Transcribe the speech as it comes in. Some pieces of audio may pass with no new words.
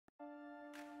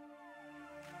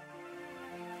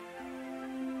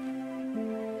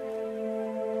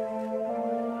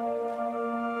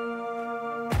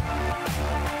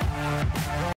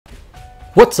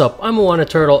What's up? I'm Awana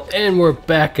Turtle and we're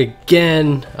back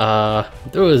again.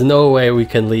 There was no way we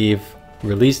can leave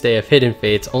release day of Hidden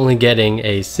Fates only getting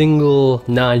a single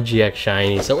non-GX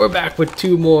shiny. So we're back with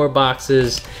 2 more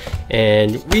boxes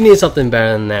and we need something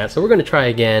better than that. So we're gonna try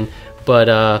again.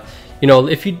 But you know,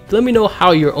 if you let me know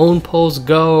how your own polls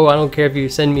go, I don't care if you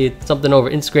send me something over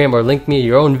Instagram or link me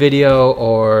your own video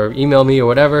or email me or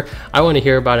whatever. I want to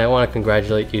hear about it. I want to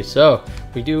congratulate you. So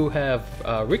we do have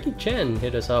Ricky Chen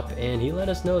hit us up and he let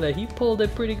us know that he pulled a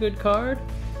pretty good card.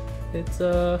 It's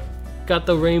got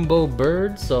the rainbow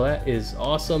bird, so that is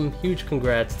awesome. Huge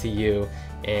congrats to you.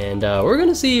 And we're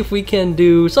gonna see if we can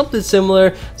do something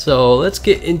similar. So let's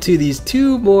get into these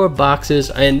 2 more boxes,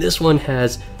 and this one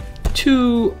has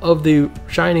 2 of the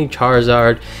shining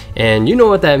Charizard, and you know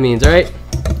what that means, right?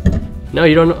 No,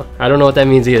 you don't know. I don't know what that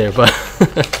means either, but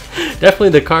definitely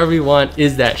the card we want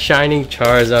is that shining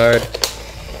Charizard.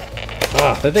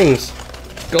 The thing's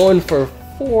going for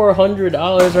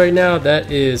 $400 right now.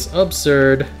 That is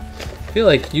absurd. I feel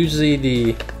like usually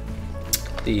the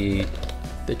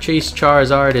chase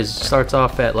Charizard starts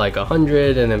off at like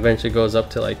 100 and eventually goes up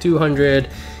to like 200,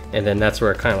 and then that's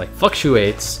where it kind of like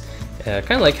fluctuates.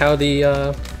 Kind of like how the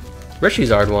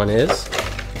Reshizard one is.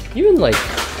 Even like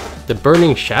the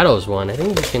Burning Shadows one, I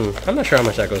think we can, I'm not sure how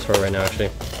much that goes for right now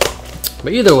actually.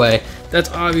 But either way,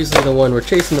 that's obviously the one we're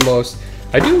chasing the most.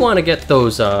 I do want to get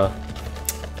those, the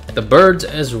birds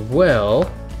as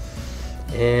well.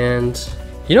 And,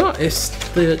 you know, it's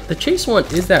the chase one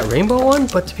is that rainbow one,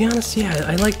 but to be honest, yeah,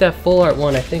 I like that full art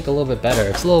one I think a little bit better.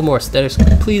 It's a little more aesthetically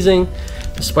pleasing,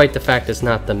 despite the fact it's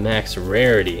not the max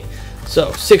rarity.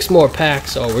 So 6 more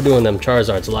packs. Oh, we're doing them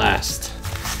Charizards last.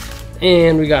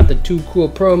 And we got the 2 cool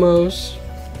promos.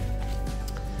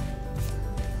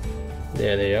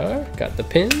 There they are. Got the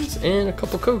pins and a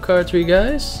couple code cards for you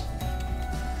guys.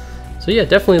 So yeah,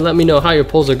 definitely let me know how your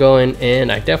polls are going,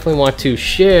 and I definitely want to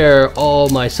share all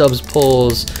my subs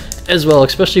polls as well,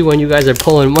 especially when you guys are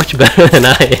pulling much better than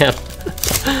I am.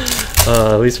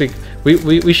 At least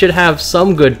we should have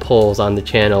some good polls on the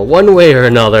channel one way or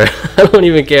another. I don't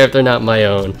even care if they're not my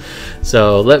own.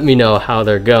 So let me know how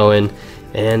they're going,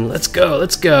 and let's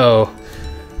go.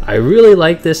 I really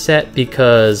like this set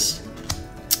because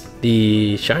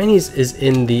the shinies is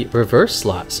in the reverse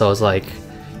slot, so it's like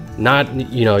not,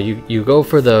 you know, you go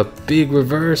for the big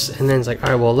reverse and then it's like,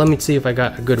 all right, well, let me see if I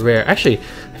got a good rare. Actually,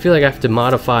 I feel like I have to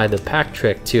modify the pack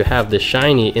trick to have the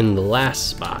shiny in the last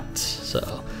spot,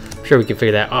 so sure we can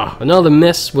figure that out. Oh, another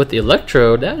miss with the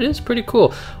Electrode. That is pretty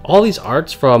cool. All these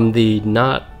arts from the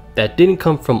that didn't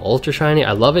come from Ultra Shiny,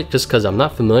 I love it just because I'm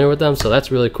not familiar with them, so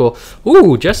that's really cool.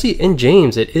 Ooh, Jesse and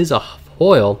James. It is a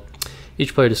foil.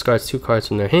 Each player discards 2 cards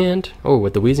from their hand. Oh,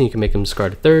 with the Weezing you can make them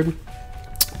discard a 3rd.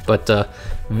 But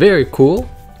very cool.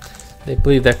 They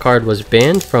believe that card was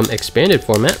banned from expanded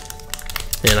format,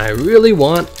 and I really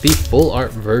want the full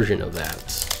art version of that.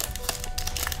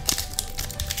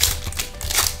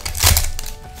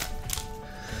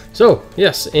 So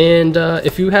yes, and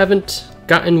if you haven't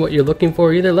gotten what you're looking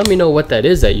for either, let me know what that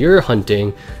is that you're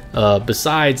hunting,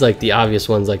 besides like the obvious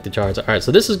ones like the Charizard. Alright,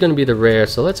 so this is going to be the rare,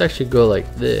 so let's actually go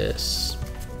like this.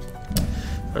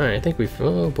 Alright, I think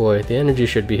oh boy, the energy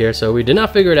should be here, so we did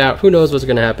not figure it out. Who knows what's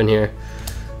going to happen here.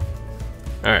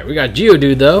 Alright, we got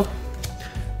Geodude though.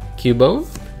 Cubone.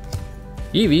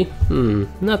 Eevee,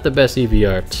 not the best Eevee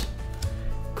art.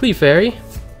 Clefairy.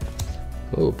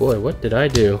 Oh boy, what did I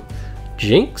do?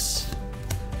 Jinx,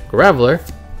 Graveler,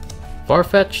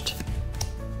 Farfetch'd,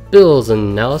 Bill's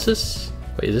Analysis.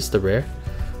 Wait, is this the rare?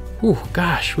 Ooh,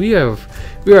 gosh, we are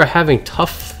having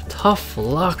tough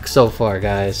luck so far,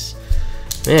 guys.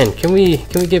 Man, can we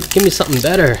give me something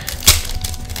better?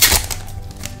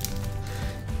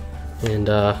 And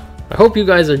I hope you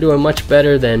guys are doing much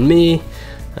better than me.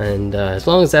 And as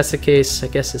long as that's the case, I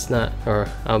guess it's not, or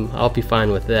I'll be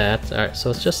fine with that. Alright,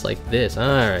 so it's just like this.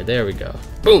 Alright, there we go.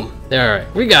 Boom!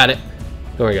 Alright, we got it.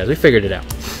 Don't worry guys, we figured it out.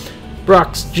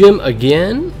 Brock's Gym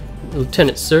again.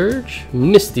 Lieutenant Surge.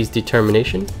 Misty's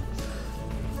Determination.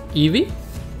 Eevee.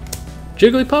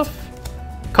 Jigglypuff.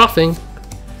 Coughing.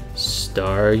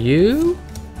 Staryu.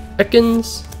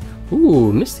 Ekans.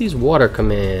 Ooh, Misty's Water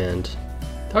Command.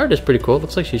 The art is pretty cool. It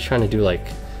looks like she's trying to do like,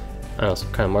 I don't know,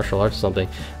 some kind of martial arts or something.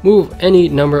 Move any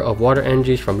number of water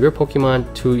energies from your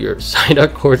Pokemon to your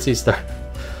Psyduck Corsi Star.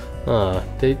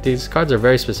 These cards are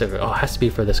very specific. Oh, it has to be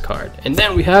for this card. And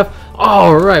then we have,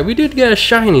 alright, we did get a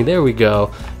shiny. There we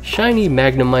go. Shiny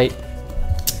Magnemite.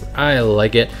 I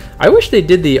like it. I wish they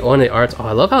did the on the arts. Oh,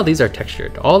 I love how these are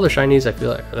textured. All the shinies,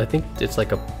 I think it's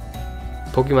like a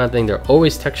Pokemon thing. They're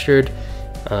always textured,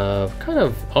 kind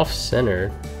of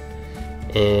off-centered.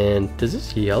 And does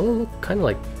this yellow look kind of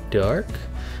like dark.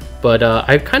 But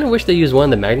I kind of wish they used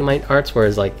one of the Magnemite arts where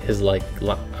his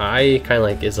eye kind of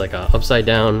like is like a upside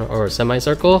down or a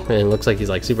semicircle, and it looks like he's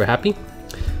like super happy.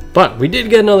 But we did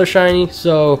get another shiny,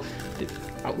 so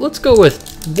let's go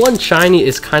with one shiny.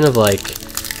 Is kind of like,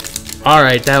 all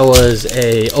right, that was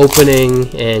a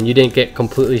opening and you didn't get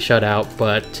completely shut out,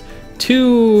 but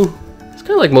 2, it's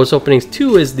kind of like most openings,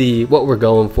 2 is what we're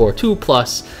going for.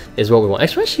 2+ is what we want,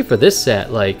 especially for this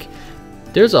set. Like,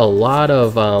 there's a lot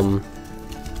of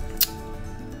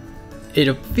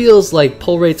it feels like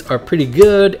pull rates are pretty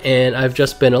good, and I've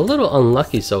just been a little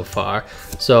unlucky so far.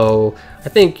 So I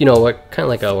think, you know, what kind of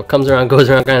like a what comes around goes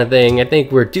around kind of thing. I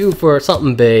think we're due for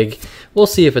something big. We'll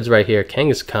see if it's right here.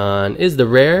 Kangaskhan is the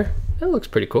rare. That looks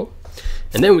pretty cool.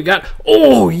 And then we got,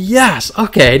 oh yes,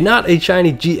 okay, not a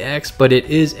shiny GX, but it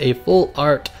is a full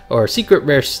art or secret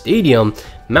rare stadium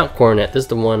Mount Coronet. This is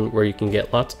the one where you can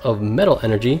get lots of metal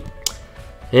energy.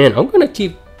 And I'm gonna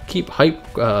keep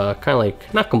hype, kind of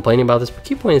like not complaining about this, but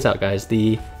keep pointing this out, guys.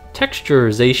 The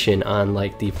texturization on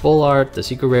like the full art, the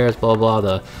secret rares, blah blah,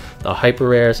 the hyper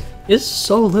rares is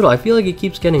so little. I feel like it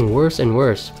keeps getting worse and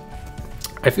worse.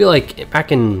 I feel like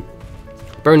back in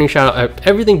Burning Shadow,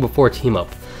 everything before Team Up,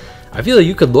 I feel like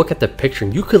you could look at the picture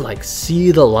and you could like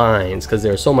see the lines because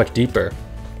they're so much deeper.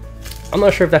 I'm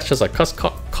not sure if that's just a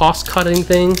cost cutting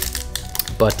thing,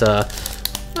 but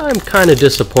I'm kind of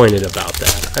disappointed about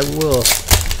that. I will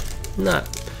not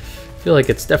feel like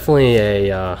it's definitely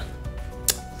a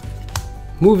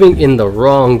moving in the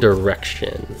wrong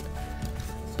direction.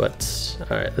 But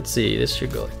all right, let's see, this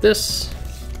should go like this.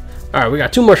 All right, we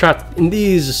got 2 more shots, and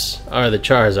these are the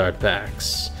Charizard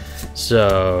packs,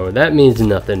 so that means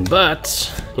nothing,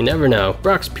 but you never know.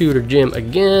 Brock's Pewter Gym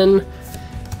again,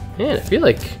 and I feel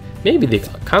like maybe the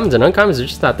commons and uncommons, there's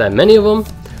just not that many of them,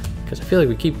 because I feel like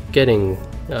we keep getting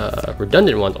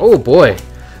redundant ones. Oh boy.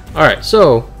 All right,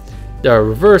 so the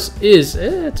reverse is,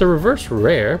 it's a reverse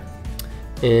rare,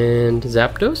 and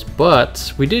Zapdos,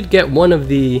 but we did get one of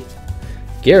the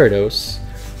Gyarados.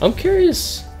 I'm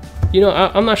curious, you know,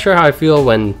 I'm not sure how I feel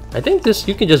when, I think this,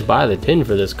 you can just buy the tin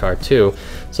for this card too.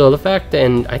 So the fact,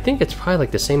 and I think it's probably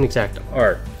like the same exact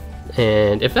art.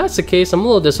 And if that's the case, I'm a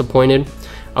little disappointed.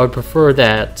 I would prefer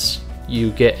that you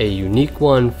get a unique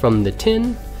one from the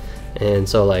tin. And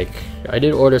so like, I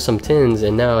did order some tins,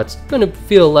 and now it's gonna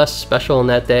feel less special on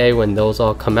that day when those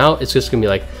all come out. It's just gonna be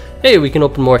like, hey, we can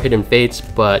open more Hidden Fates,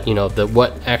 but you know,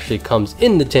 what actually comes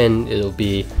in the tin, it'll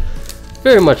be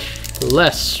very much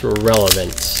less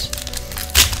relevant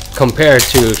compared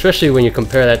to, especially when you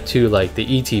compare that to like the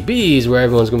ETBs, where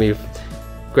everyone's gonna be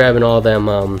grabbing all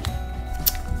them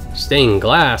stained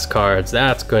glass cards.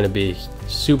 That's going to be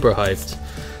super hyped.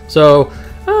 So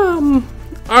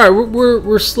all right,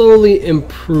 we're slowly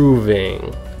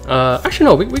improving. Actually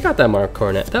no, we got that Mount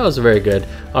Coronet. That was very good.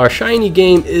 Our shiny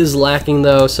game is lacking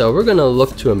though, so we're gonna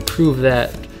look to improve that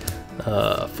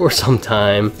for some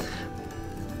time.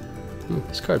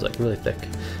 This card's like really thick.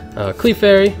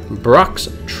 Clefairy, Brock's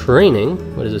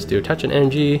Training. What does this do? Attach an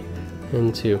energy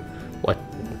into what?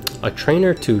 A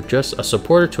trainer to just a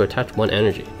supporter to attach 1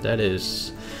 energy. That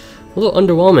is a little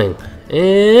underwhelming.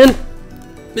 And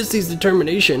Misty's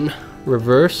Determination.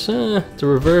 Reverse. It's a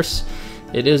reverse.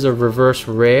 It is a reverse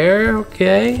rare.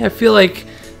 Okay. I feel like,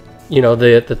 you know,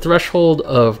 the threshold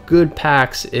of good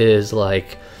packs is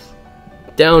like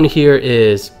down here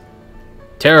is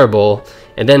terrible.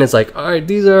 And then it's like, all right,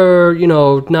 these are, you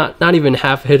know, not even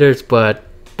half hitters, but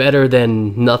better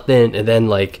than nothing. And then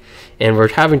like, and we're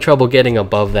having trouble getting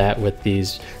above that with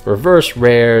these reverse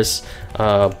rares.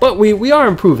 But we are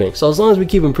improving. So as long as we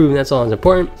keep improving, that's all that's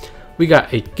important. We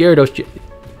got a Gyarados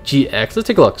GX. Let's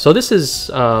take a look. So this is,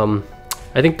 I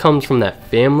think comes from that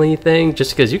family thing,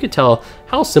 just because you could tell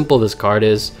how simple this card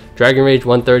is. Dragon Rage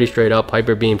 130 straight up,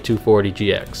 Hyper Beam 240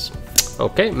 GX.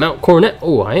 Okay, Mount Coronet.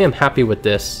 Oh, I am happy with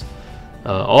this.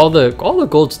 All the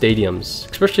gold stadiums,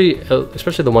 especially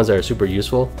the ones that are super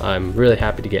useful. I'm really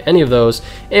happy to get any of those,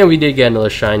 and we did get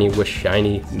another shiny with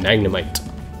shiny Magnemite.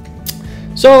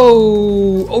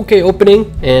 So okay,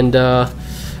 opening, and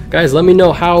guys, let me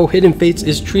know how Hidden Fates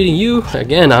is treating you.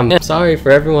 Again, I'm sorry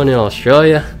for everyone in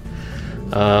Australia.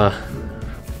 I'm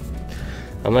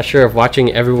not sure if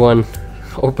watching everyone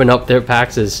open up their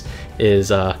packs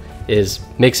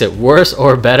makes it worse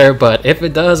or better, but if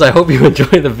it does, I hope you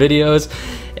enjoy the videos.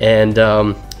 And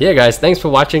yeah guys, thanks for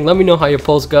watching. Let me know how your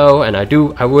pulls go, and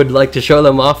I would like to show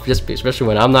them off, just especially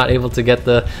when I'm not able to get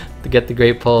the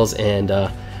great pulls. And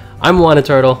I'm Wanted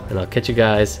Turtle, and I'll catch you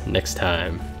guys next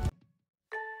time.